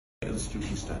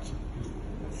institution starts.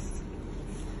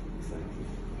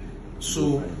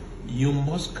 So you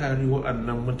must carry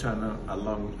wa'annan mutanen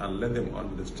along and let them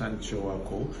understand cewa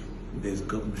ko there's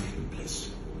government in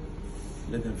place.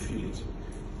 Let them feel it.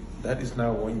 That is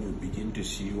now when you begin to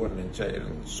see wannan child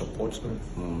support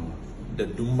them. The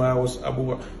Duma was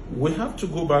Abu. We have to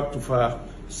go back to far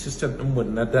system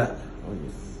in Nada,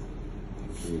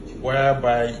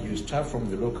 whereby you start from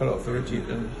the local authority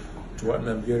and to what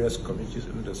various committees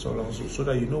in the so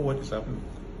that you know what is happening.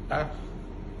 A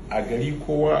gari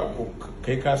kowa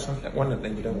kai ka san wannan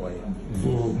dan gidan waye,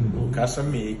 ka san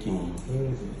me yake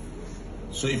yi.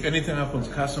 So if anything happens,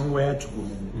 ka san where to go.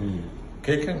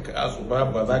 Kai kanka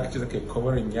azuba ba za ka ci kai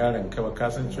covering yaron ka ba, ka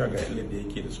san cewa ga ilin da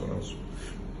yake da sauransu.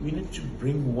 We need to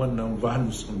bring one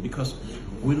values in because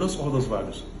we lost all those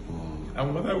values.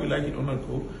 And whether we like it or not,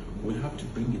 we have to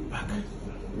bring it back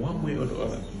one way or the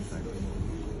other.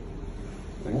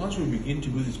 Once we begin to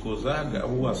do this, because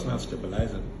Abuwa not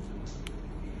stabilizing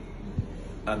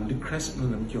and the crest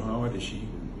in the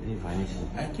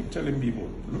I keep telling people,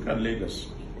 look at Lagos.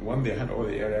 When they had all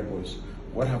the area boys,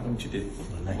 what happened today?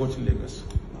 Go to Lagos.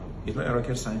 It's not a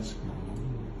rocket science.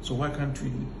 So why can't we?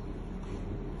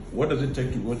 What does it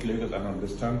take to go to Lagos and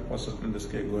understand what's in the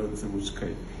sky going through the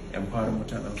sky?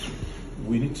 Empowerment and also.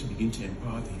 We need to begin to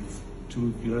empower the youth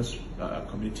to various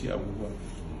community Abuwa.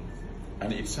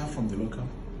 And it starts from the local,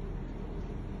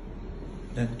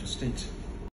 then to state.